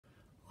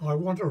I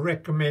want to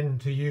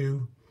recommend to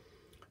you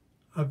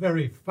a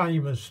very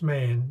famous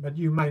man, but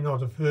you may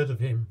not have heard of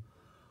him,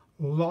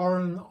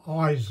 Loren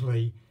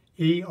Eiseley,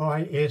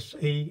 E-I-S-E-L-E-Y.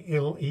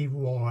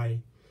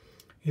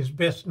 His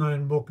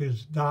best-known book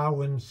is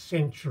Darwin's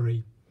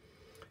Century.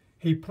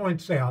 He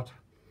points out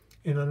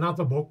in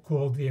another book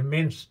called The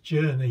Immense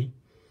Journey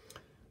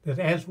that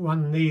as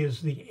one nears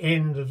the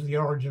end of The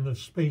Origin of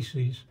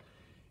Species,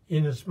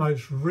 in its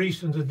most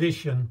recent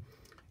edition,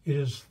 it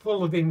is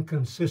full of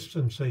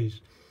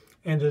inconsistencies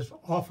and is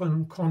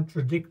often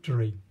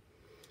contradictory.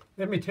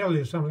 Let me tell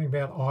you something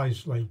about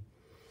Eiseley.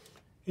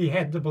 He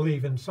had to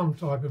believe in some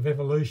type of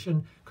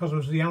evolution because it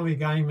was the only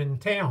game in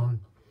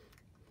town.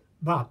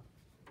 But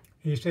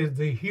he said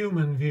the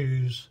human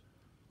views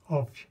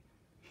of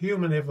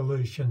human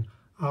evolution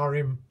are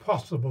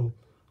impossible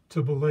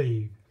to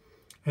believe.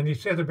 And he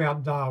said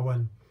about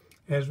Darwin,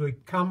 as we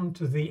come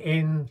to the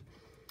end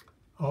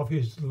of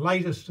his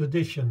latest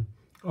edition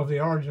of The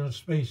Origin of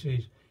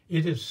Species,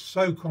 it is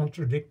so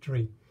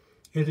contradictory.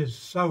 It is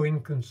so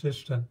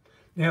inconsistent.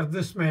 Now,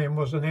 this man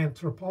was an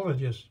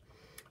anthropologist,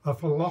 a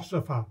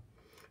philosopher.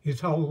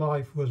 His whole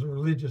life was a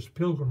religious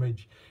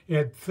pilgrimage. He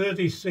had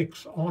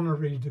 36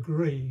 honorary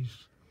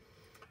degrees.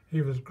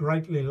 He was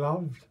greatly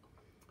loved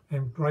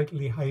and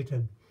greatly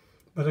hated.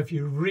 But if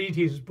you read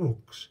his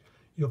books,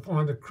 you'll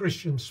find the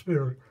Christian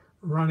spirit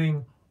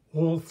running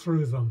all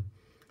through them.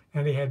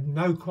 And he had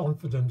no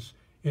confidence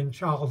in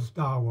Charles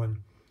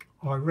Darwin.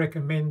 I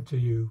recommend to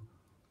you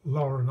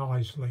Loren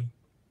Eiseley.